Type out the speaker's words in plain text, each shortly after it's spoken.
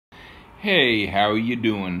Hey, how you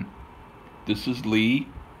doing? This is Lee.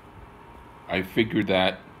 I figured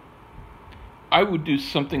that I would do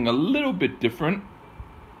something a little bit different.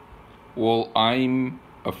 Well, I'm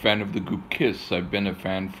a fan of the group Kiss. I've been a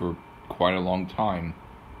fan for quite a long time.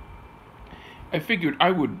 I figured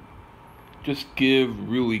I would just give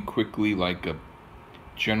really quickly like a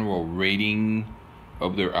general rating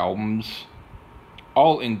of their albums.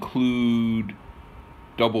 I'll include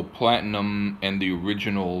double platinum and the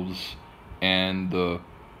originals and the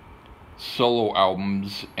solo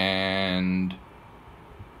albums and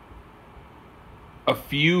a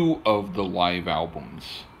few of the live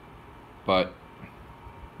albums. But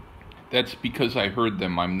that's because I heard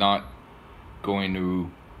them. I'm not going to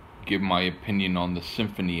give my opinion on the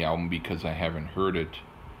Symphony album because I haven't heard it.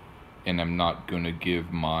 And I'm not going to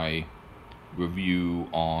give my review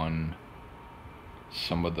on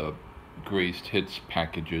some of the greatest hits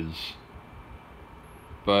packages.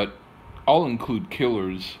 But I'll include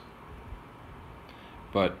Killers.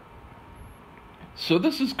 But so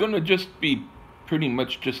this is going to just be pretty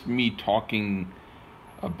much just me talking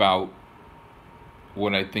about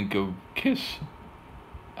what I think of Kiss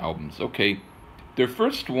albums. Okay, their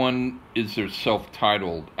first one is their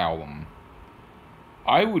self-titled album.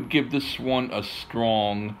 I would give this one a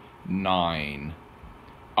strong 9.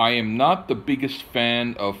 I am not the biggest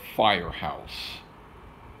fan of Firehouse.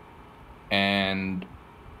 And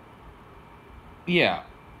yeah,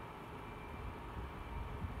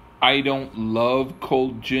 I don't love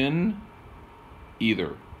Cold Gin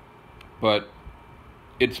either, but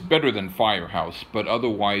it's better than Firehouse, but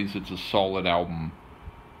otherwise it's a solid album,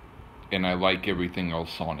 and I like everything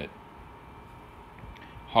else on it.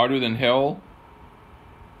 Harder Than Hell,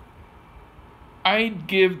 I'd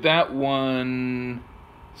give that one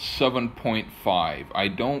 7.5. I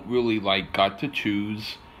don't really like Got to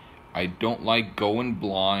Choose. I don't like Going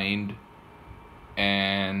Blind,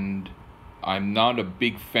 and I'm not a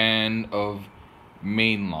big fan of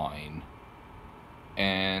Mainline.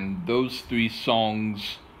 And those three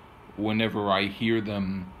songs, whenever I hear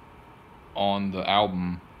them on the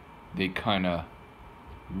album, they kind of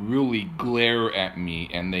really glare at me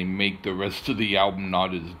and they make the rest of the album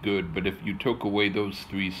not as good. But if you took away those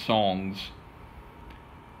three songs,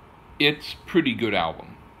 it's pretty good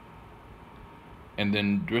album. And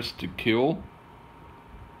then Dressed to Kill,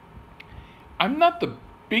 I'm not the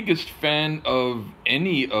biggest fan of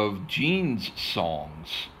any of Gene's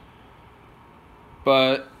songs,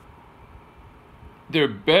 but they're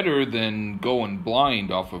better than Going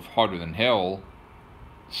Blind off of Harder Than Hell,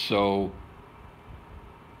 so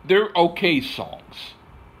they're okay songs.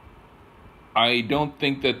 I don't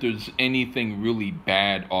think that there's anything really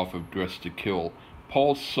bad off of Dressed to Kill.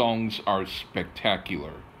 Paul's songs are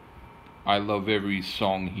spectacular. I love every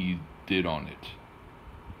song he did on it.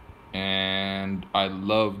 And I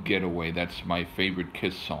love Getaway. That's my favorite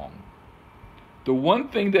Kiss song. The one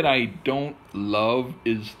thing that I don't love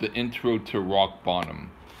is the intro to Rock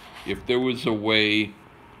Bottom. If there was a way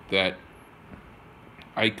that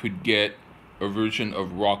I could get a version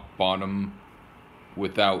of Rock Bottom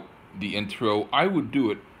without the intro, I would do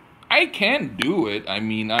it. I can do it. I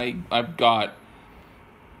mean, I've got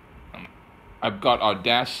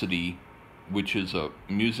Audacity, which is a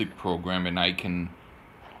music program, and I can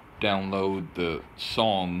download the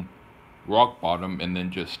song Rock Bottom and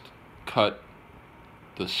then just cut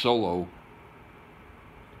the solo,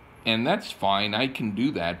 and that's fine. I can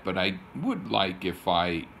do that, but I would like if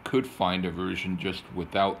I could find a version just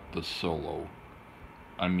without the solo.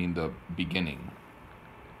 I mean the beginning,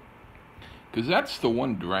 because that's the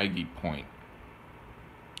one draggy point.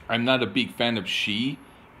 I'm not a big fan of She,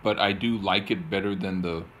 but I do like it better than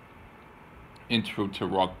the intro to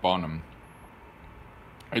Rock Bottom.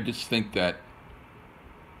 I just think that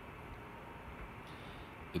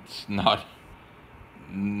it's not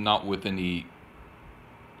with any,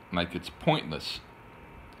 like, it's pointless.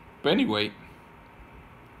 But anyway,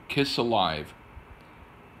 Kiss Alive,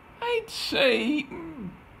 I'd say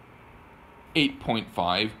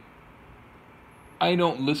 8.5. I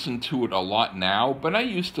don't listen to it a lot now, but I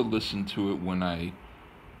used to listen to it when I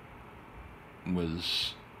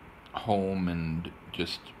was home and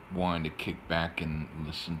just wanted to kick back and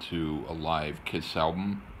listen to a live Kiss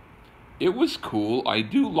album. It was cool. I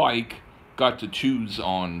do like Got to Choose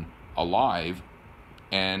on Alive,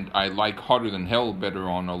 and I like Harder Than Hell better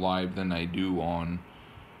on Alive than I do on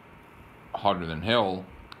Harder Than Hell.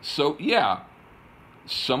 So yeah,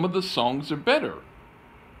 some of the songs are better,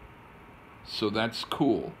 so that's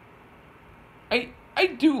cool. I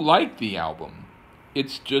do like the album.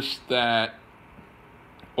 It's just that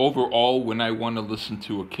overall, when I want to listen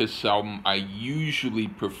to a Kiss album, I usually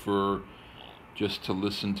prefer just to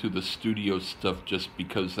listen to the studio stuff just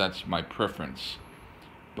because that's my preference.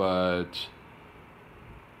 But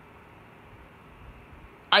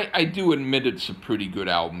I do admit it's a pretty good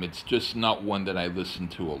album. It's just not one that I listen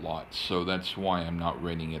to a lot, so that's why I'm not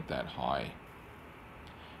rating it that high.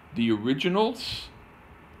 The Originals,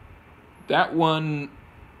 that one,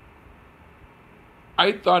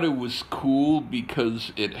 I thought it was cool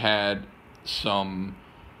because it had some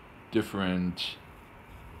different,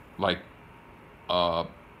 like,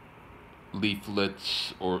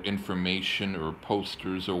 leaflets or information or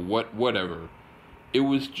posters or whatever. It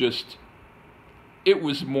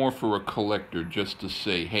was more for a collector just to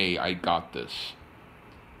say, hey, I got this.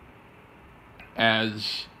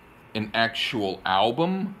 As an actual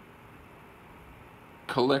album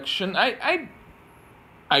collection, I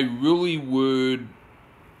really would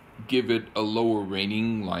give it a lower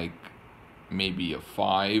rating, like maybe a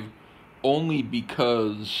 5, only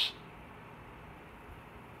because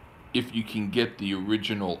if you can get the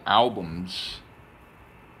original albums,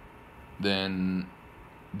 then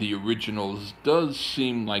the Originals does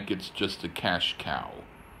seem like it's just a cash cow.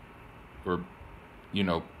 Or,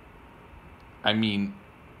 I mean,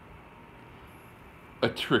 a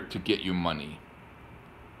trick to get your money.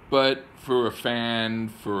 But for a fan,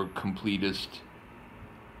 for a completist,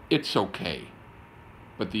 it's okay.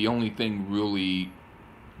 But the only thing really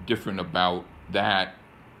different about that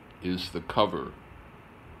is the cover,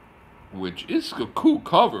 which is a cool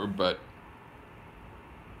cover, but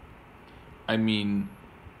I mean,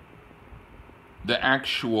 the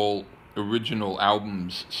actual original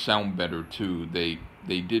albums sound better too. They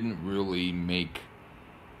didn't really make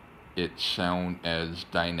it sound as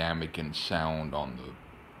dynamic and sound on the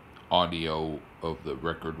audio of the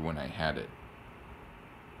record when I had it.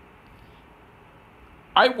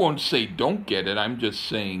 I won't say don't get it, I'm just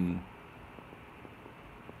saying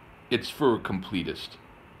it's for a completist.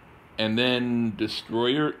 And then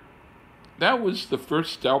Destroyer, that was the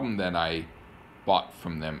first album that I bought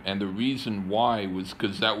from them, and the reason why was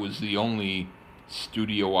because that was the only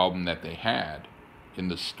studio album that they had in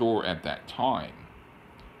the store at that time.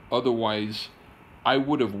 Otherwise, I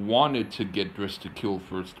would have wanted to get Dress to Kill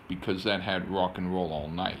first because that had Rock and Roll All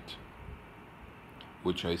Night,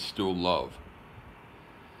 which I still love.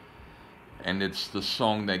 And it's the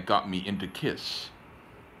song that got me into Kiss.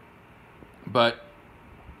 But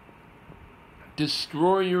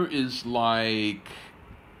Destroyer is like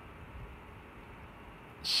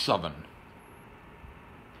 7.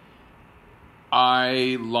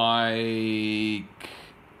 I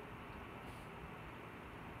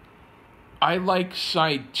like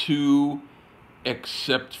side 2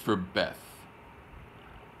 except for Beth.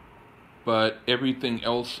 But everything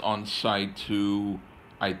else on side 2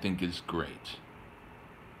 I think is great.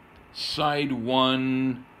 Side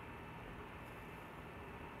 1,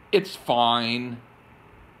 it's fine.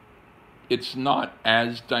 It's not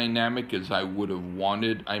as dynamic as I would have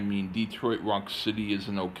wanted. I mean, Detroit Rock City is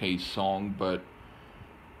an okay song, but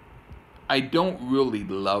I don't really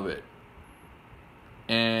love it.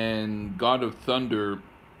 And God of Thunder,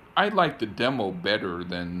 I like the demo better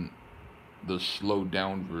than the slowed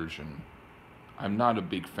down version. I'm not a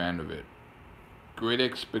big fan of it. Great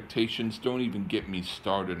Expectations, don't even get me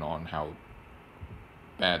started on how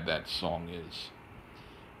bad that song is.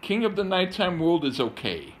 King of the Nighttime World is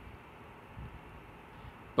okay,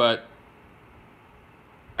 but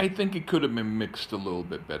I think it could have been mixed a little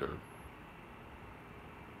bit better.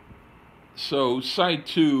 So side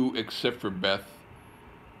 2, except for Beth,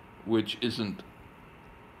 which isn't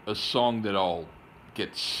a song that I'll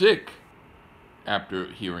get sick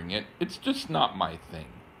after hearing it, it's just not my thing.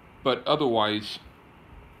 But otherwise,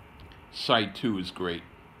 side 2 is great.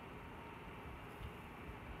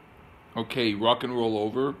 Okay, Rock and Roll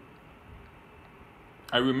Over.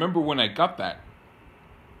 I remember when I got that.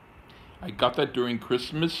 I got that during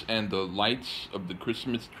Christmas, and the lights of the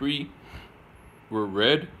Christmas tree were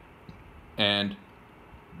red, and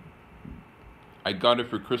I got it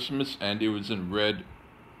for Christmas, and it was in red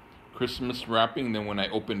Christmas wrapping. Then when I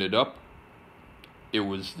opened it up, it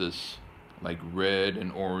was this like red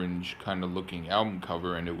and orange kind of looking album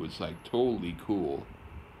cover, and it was like totally cool.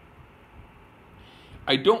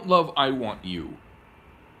 I don't love I Want You.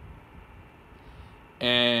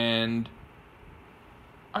 And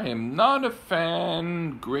I am not a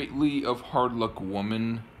fan greatly of Hard Luck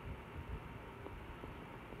Woman,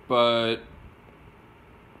 but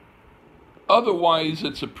otherwise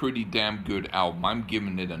it's a pretty damn good album. I'm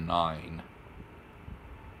giving it a 9.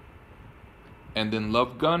 And then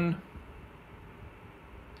Love Gun,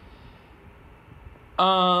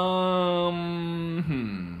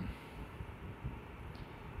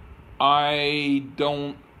 I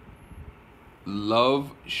don't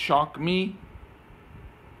love Shock Me,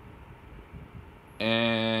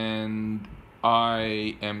 and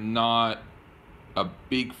I am not a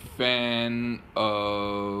big fan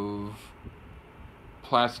of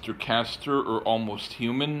Plaster Caster or Almost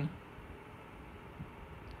Human,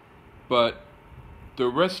 but the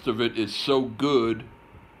rest of it is so good,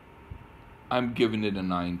 I'm giving it a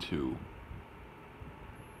 9 too.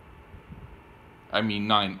 I mean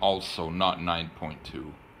 9 also, not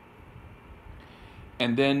 9.2.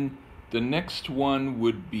 And then the next one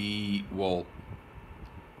would be, well,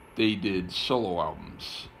 they did solo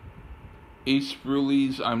albums. Ace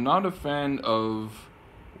Frehley's, I'm not a fan of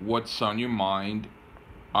What's on Your Mind.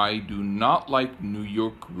 I do not like New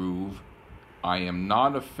York Groove. I am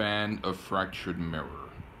not a fan of Fractured Mirror.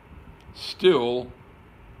 Still,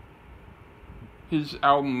 his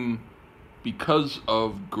album, because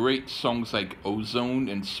of great songs like Ozone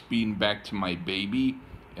and Speeding Back to My Baby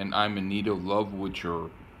and I'm in Need of Love, which are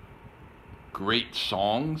great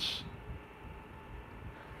songs,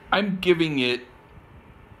 I'm giving it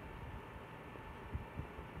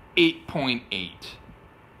 8.8.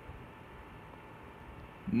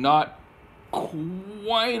 Not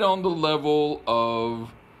quite on the level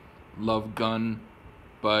of Love Gun,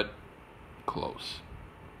 but close.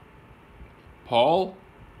 Paul,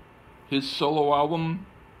 his solo album,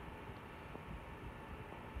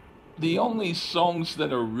 the only songs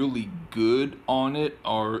that are really good on it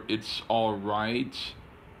are It's Alright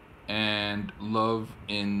and Love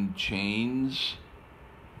in Chains,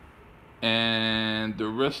 and the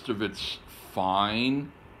rest of it's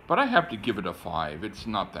fine, but I have to give it a 5. It's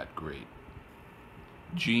not that great.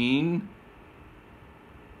 Gene,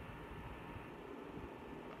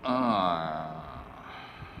 I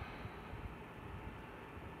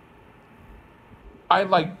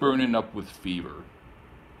like Burning Up with Fever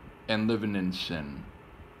and Living in Sin.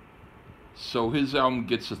 So his album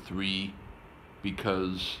gets a 3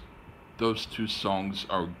 because those two songs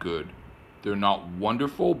are good. They're not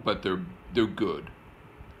wonderful, but they're good.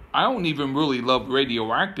 I don't even really love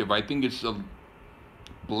Radioactive. I think it's a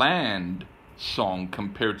bland song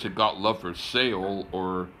compared to Got Love for Sale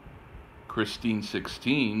or Christine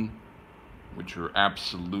 16, which are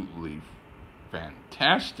absolutely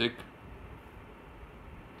fantastic.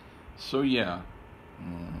 So yeah,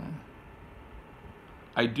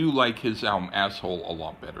 I do like his album Asshole a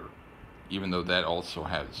lot better, even though that also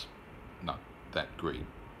has not that great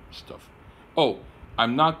stuff. Oh,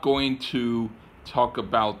 I'm not going to talk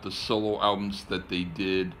about the solo albums that they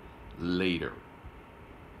did later.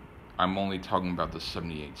 I'm only talking about the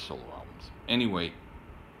 78 solo albums. Anyway,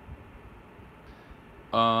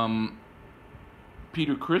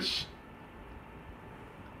 Peter Criss,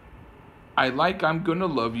 I like I'm Gonna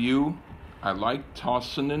Love You. I like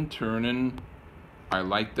Tossin' and Turnin'. I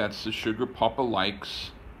like That's the Sugar Papa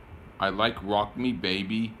Likes. I like Rock Me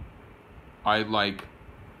Baby. I like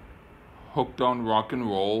Hooked on Rock and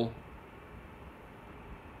Roll.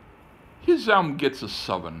 His album gets a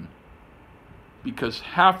 7 because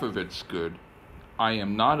half of it's good. I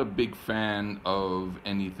am not a big fan of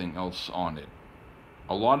anything else on it.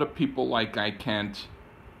 A lot of people like I Can't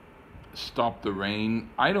Stop the Rain.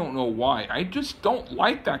 I don't know why. I just don't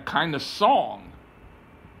like that kind of song.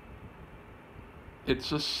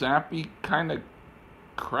 It's a sappy, kind of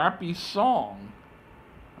crappy song.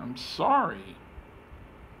 I'm sorry.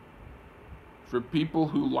 For people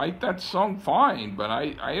who like that song, fine, but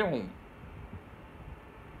I don't.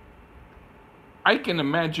 I can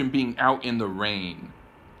imagine being out in the rain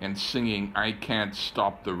and singing I Can't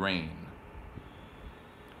Stop the Rain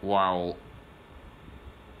while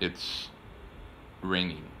it's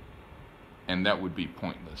raining, and that would be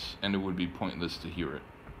pointless, and it would be pointless to hear it.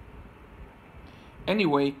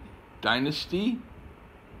 Anyway, Dynasty,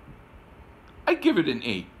 I give it an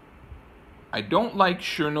 8. I don't like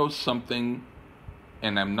Sure Knows Something,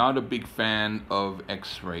 and I'm not a big fan of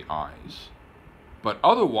X-Ray Eyes, but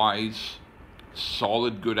otherwise,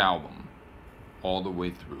 solid good album all the way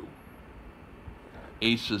through.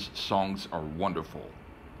 Ace's songs are wonderful.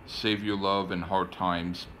 Save Your Love and Hard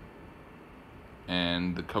Times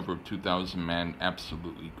and the cover of 2000 Man,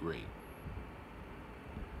 absolutely great.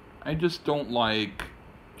 I just don't like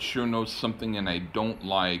Sure Knows Something, and I don't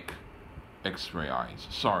like X-Ray Eyes.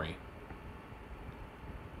 Sorry.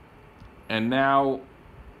 And now,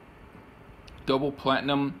 Double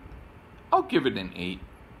Platinum, I'll give it an 8.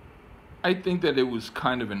 I think that it was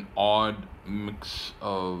kind of an odd mix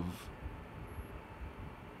of,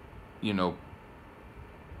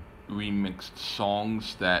 remixed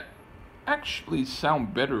songs that actually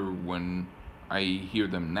sound better when I hear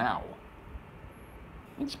them now.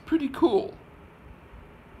 It's pretty cool.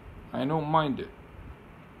 I don't mind it.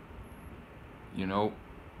 You know,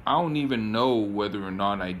 I don't even know whether or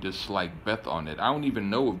not I dislike Beth on it. I don't even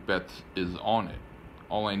know if Beth is on it.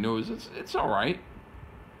 All I know is it's alright.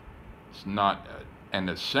 It's not an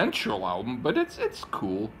essential album, but it's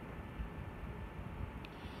cool.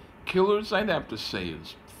 Killers, I'd have to say,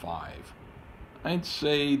 is 5. I'd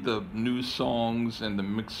say the new songs and the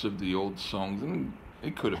mix of the old songs, and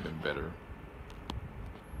it could have been better.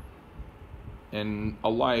 And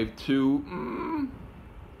Alive 2,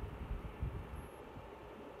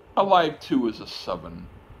 Alive 2 is a 7.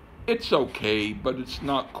 It's okay, but it's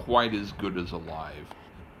not quite as good as Alive.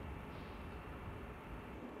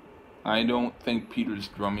 I don't think Peter's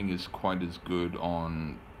drumming is quite as good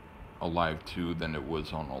on Alive 2 than it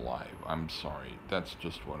was on Alive. I'm sorry. That's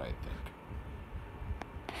just what I think.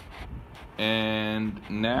 And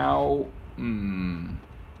now,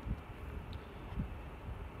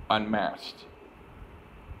 Unmasked.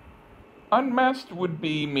 Unmasked would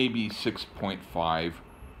be maybe 6.5.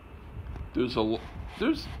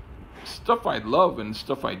 There's stuff I love and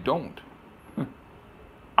stuff I don't.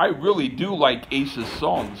 I really do like Ace's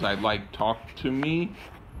songs. I like Talk to Me.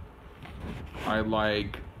 I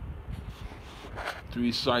like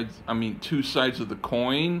Two Sides of the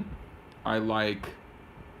Coin. I like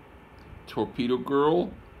Torpedo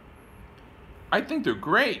Girl. I think they're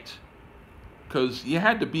great. Because you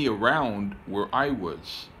had to be around where I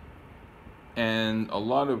was. And a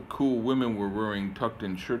lot of cool women were wearing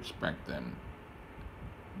tucked-in shirts back then.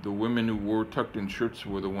 The women who wore tucked-in shirts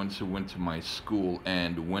were the ones who went to my school,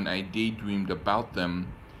 and when I daydreamed about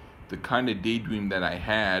them, the kind of daydream that I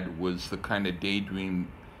had was the kind of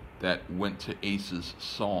daydream that went to Ace's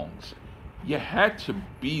songs. You had to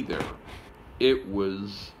be there. It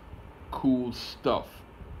was cool stuff.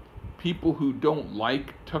 People who don't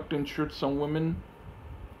like tucked-in shirts on women,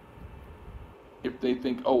 if they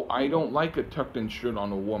think, oh, I don't like a tucked-in shirt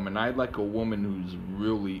on a woman, I like a woman who's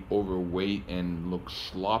really overweight and looks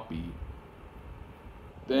sloppy,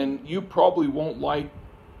 then you probably won't like,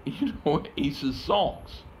 Ace's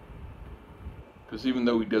songs. Because even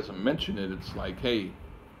though he doesn't mention it, it's like, hey,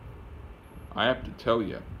 I have to tell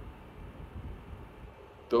you,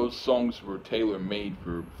 those songs were tailor-made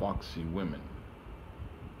for foxy women.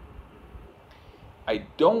 I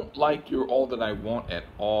don't like You're All That I Want at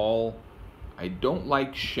all. I don't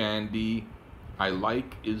like Shandy. I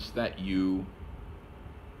like Is That You.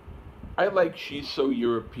 I like She's So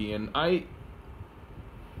European. I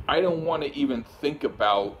don't want to even think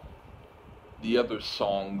about the other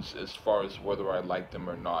songs as far as whether I like them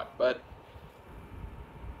or not. But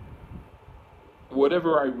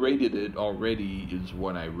whatever I rated it already is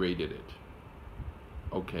what I rated it.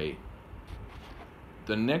 Okay.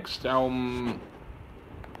 The next album,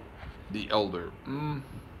 The Elder.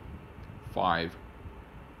 5.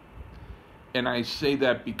 And I say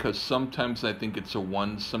that because sometimes I think it's a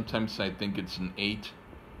 1, sometimes I think it's an 8,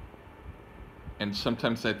 and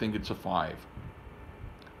sometimes I think it's a 5.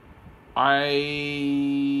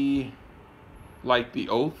 I like The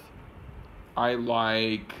Oath. I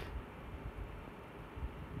like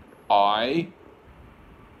I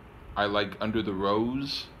like Under the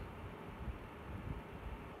Rose.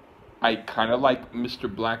 I kind of like Mr.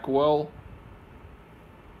 Blackwell.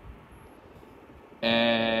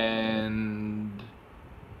 And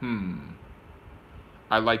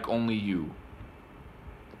I like Only You.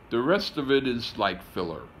 The rest of it is like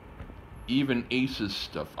filler. Even Ace's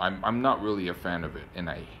stuff, I'm not really a fan of it, and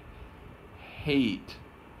I hate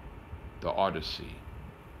the Odyssey.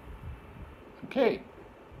 Okay.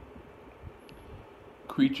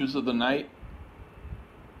 Creatures of the Night.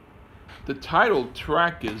 The title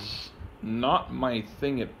track is not my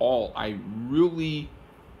thing at all. I really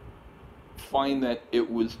find that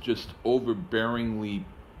it was just overbearingly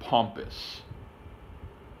pompous,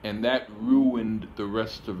 and that ruined the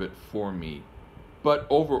rest of it for me. But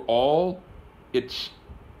overall, it's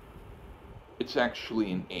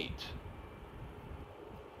actually an 8.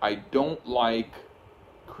 I don't like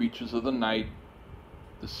Creatures of the Night,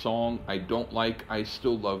 the song. I don't like I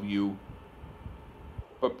Still Love You.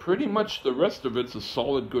 But pretty much the rest of it's a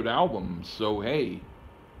solid, good album. So hey,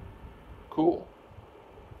 cool.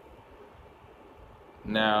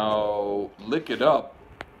 Now, Lick It Up.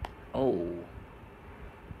 Oh.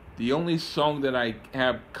 The only song that I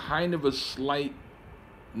have kind of a slight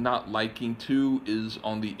not liking to is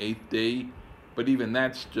On the Eighth Day. But even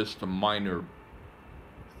that's just a minor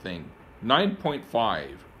thing.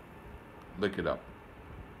 9.5. Lick It Up.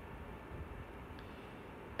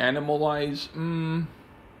 Animalize.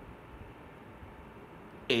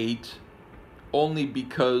 8, only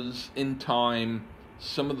because in time,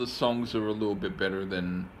 some of the songs are a little bit better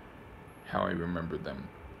than how I remember them.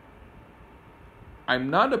 I'm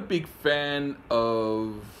not a big fan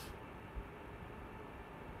of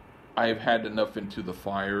I've Had Enough Into the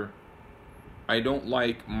Fire. I don't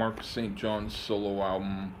like Mark St. John's solo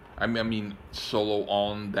album. I mean, solo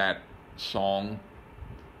on that song.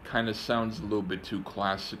 Kind of sounds a little bit too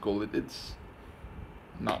classical. It's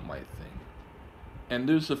not my thing. And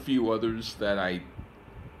there's a few others that I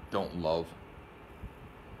don't love.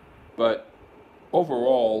 But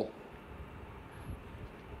overall,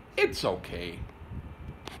 it's okay.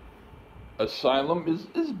 Asylum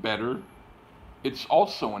is better. It's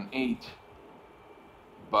also an 8.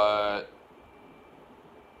 But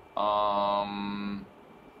I'm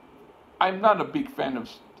not a big fan of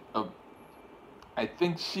I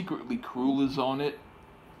think Secretly Cruel is on it,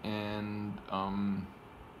 and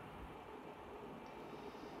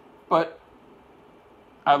but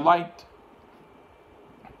I liked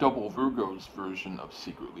Double Virgo's version of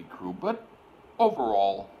Secretly Cruel, but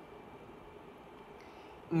overall,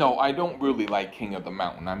 no, I don't really like King of the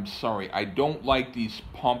Mountain. I'm sorry, I don't like these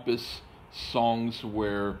pompous songs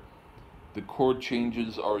where the chord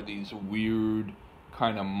changes are these weird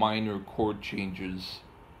kind of minor chord changes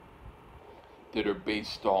that are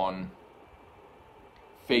based on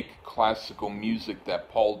fake classical music that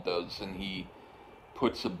Paul does, and he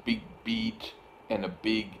puts a big beat and a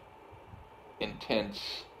big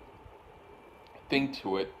intense thing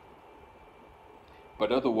to it, but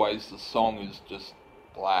otherwise the song is just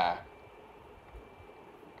blah.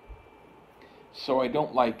 So I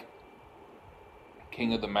don't like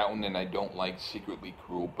King of the Mountain, and I don't like Secretly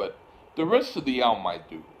Cruel, but the rest of the album I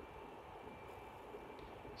do.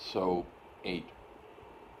 So 8.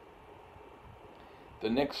 The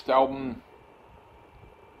next album,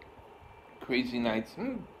 Crazy Nights,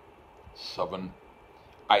 7.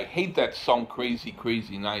 I hate that song, Crazy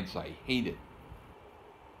Crazy Nights. I hate it.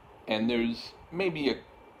 And there's maybe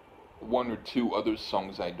one or two other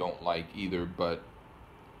songs I don't like either, but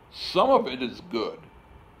some of it is good.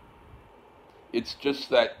 It's just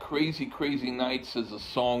that Crazy Crazy Nights as a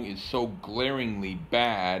song is so glaringly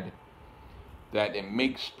bad that it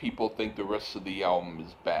makes people think the rest of the album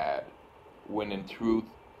is bad, when in truth,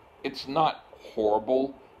 it's not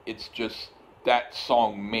horrible, it's just that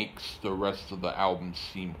song makes the rest of the album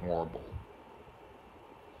seem horrible.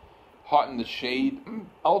 Hot in the Shade,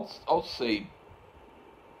 I'll say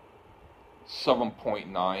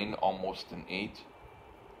 7.9, almost an 8.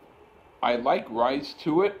 I like Rise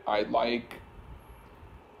to It. I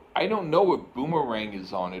don't know if Boomerang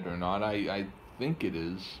is on it or not. I think it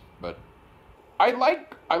is, but I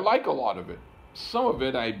like a lot of it. Some of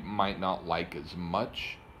it I might not like as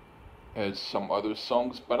much as some other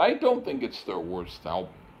songs, but I don't think it's their worst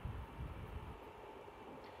album.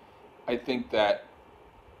 I think that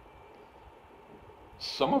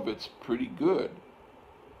some of it's pretty good.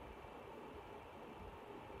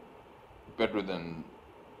 Better than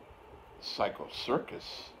Psycho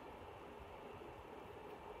Circus.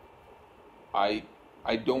 I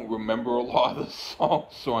don't remember a lot of the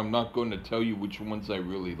songs, so I'm not going to tell you which ones I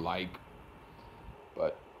really like.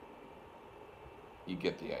 But you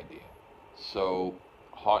get the idea. So,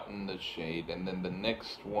 Hot in the Shade, and then the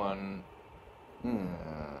next one,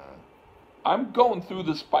 I'm going through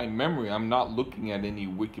this by memory. I'm not looking at any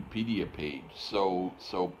Wikipedia page, so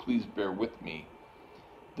please bear with me.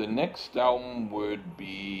 The next album would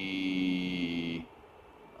be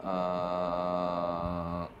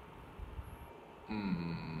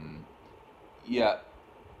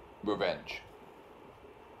Revenge.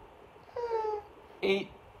 8.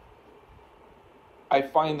 I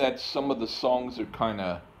find that some of the songs are kind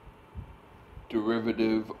of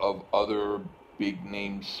derivative of other big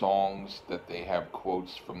name songs that they have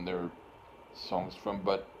quotes from their songs from,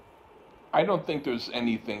 but I don't think there's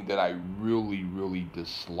anything that I really, really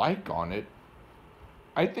dislike on it.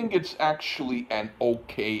 I think it's actually an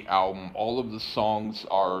okay album. All of the songs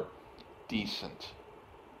are decent.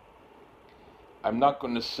 I'm not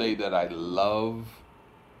going to say that I love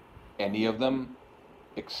any of them,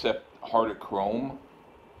 except Heart of Chrome,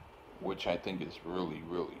 which I think is really,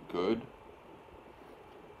 really good.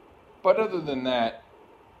 But other than that,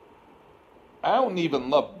 I don't even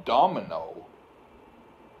love Domino.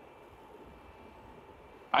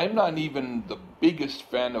 I'm not even the biggest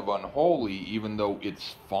fan of Unholy, even though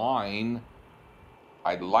it's fine.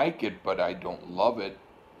 I like it, but I don't love it.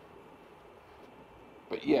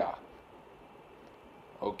 But yeah.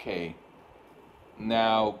 Okay.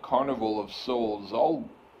 Now, Carnival of Souls,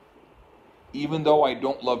 even though I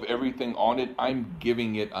don't love everything on it, I'm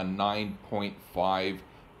giving it a 9.5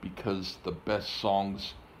 because the best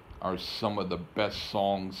songs are some of the best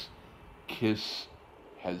songs Kiss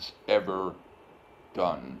has ever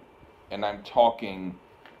done. And I'm talking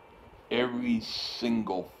every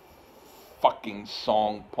single fucking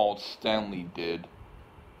song Paul Stanley did,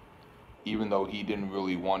 even though he didn't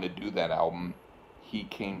really want to do that album, he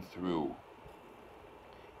came through.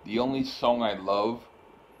 The only song I love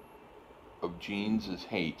of Gene's is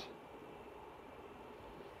Hate.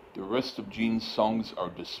 The rest of Gene's songs are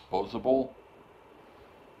disposable,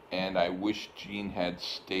 and I wish Gene had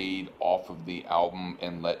stayed off of the album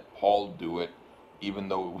and let Paul do it, even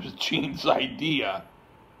though it was Gene's idea.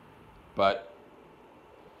 But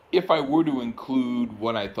if I were to include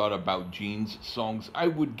what I thought about Gene's songs, I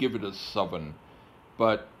would give it a 7.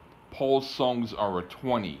 But Paul's songs are a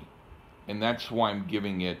 20, and that's why I'm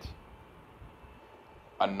giving it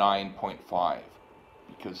a 9.5,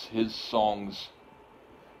 because his songs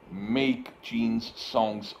make Gene's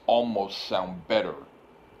songs almost sound better,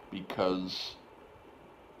 because,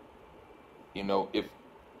 you know, if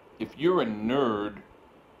you're a nerd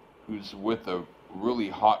who's with a really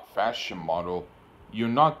hot fashion model, you're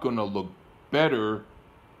not going to look better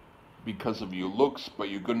because of your looks, but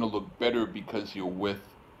you're going to look better because you're with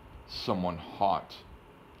someone hot.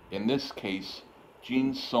 In this case,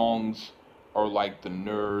 Gene's songs are like the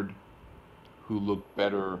nerd who look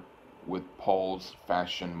better with Paul's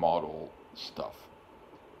fashion model stuff.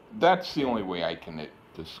 That's the only way I can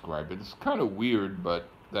describe it. It's kind of weird, but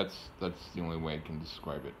that's the only way I can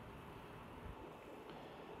describe it.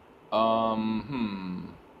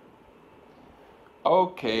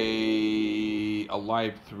 Okay,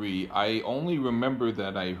 Alive 3. I only remember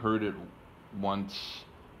that I heard it once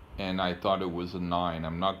and I thought it was a 9.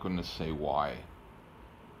 I'm not going to say why.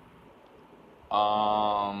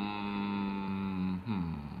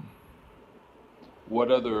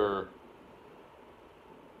 What other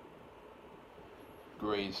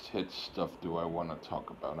Greatest Hits stuff do I want to talk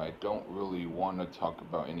about? I don't really want to talk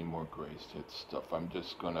about any more Greatest Hits stuff. I'm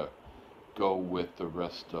just going to go with the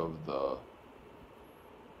rest of the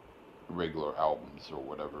regular albums or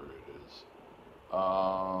whatever it is.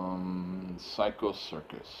 Psycho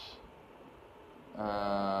Circus.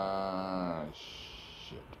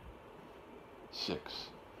 Shit. 6.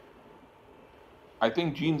 I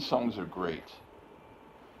think Gene's songs are great.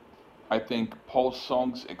 I think Paul's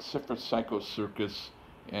songs, except for Psycho Circus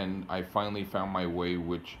and I Finally Found My Way,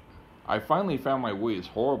 which I Finally Found My Way is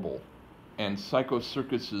horrible, and Psycho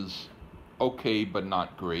Circus is okay but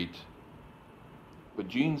not great. But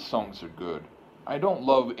Gene's songs are good. I don't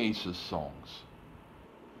love Ace's songs.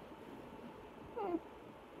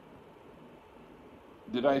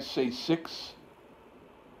 Did I say 6?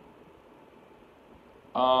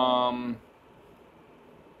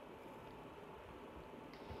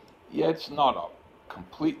 Yeah, it's not a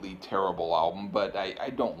completely terrible album, but I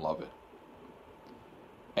don't love it.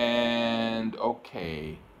 And,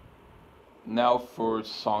 okay. Now for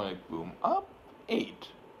Sonic Boom. 8.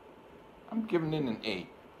 I'm giving it an 8.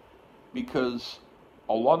 Because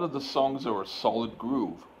a lot of the songs are a solid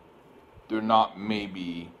groove. They're not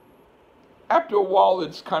maybe... After a while,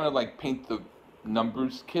 it's kind of like Paint the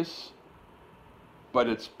Numbers Kiss. But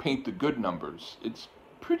it's Paint the Good Numbers. It's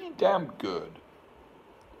pretty damn good.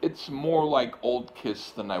 It's more like old Kiss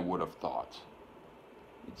than I would have thought.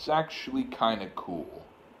 It's actually kind of cool.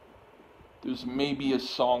 There's maybe a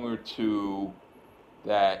song or two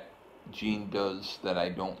that Gene does that I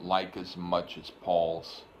don't like as much as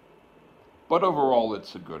Paul's. But overall,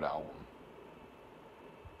 it's a good album.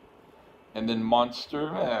 And then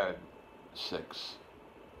Monster, 6.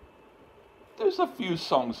 There's a few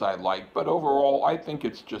songs I like, but overall, I think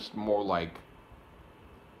it's just more like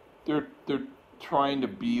they're trying to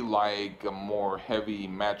be like a more heavy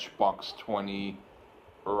Matchbox 20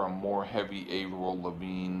 or a more heavy Avril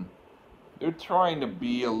Lavigne. They're trying to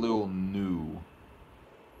be a little new.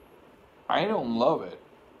 I don't love it.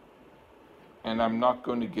 And I'm not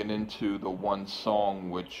going to get into the one song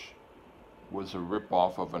which was a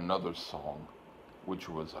ripoff of another song, which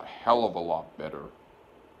was a hell of a lot better.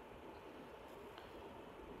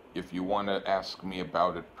 If you want to ask me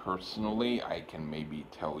about it personally, I can maybe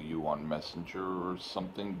tell you on Messenger or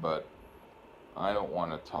something, but I don't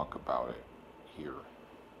want to talk about it here.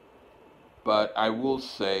 But I will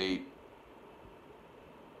say,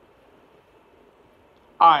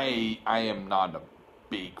 I am not a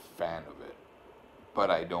big fan of it,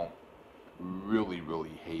 but I don't really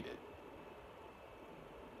hate it.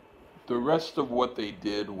 The rest of what they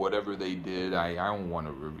did, whatever they did, I don't want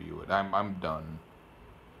to review it. I'm done.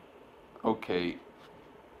 Okay,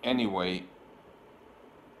 anyway,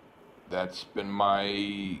 that's been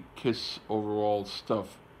my Kiss overall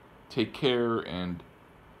stuff. take care and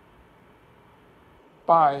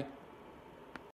bye.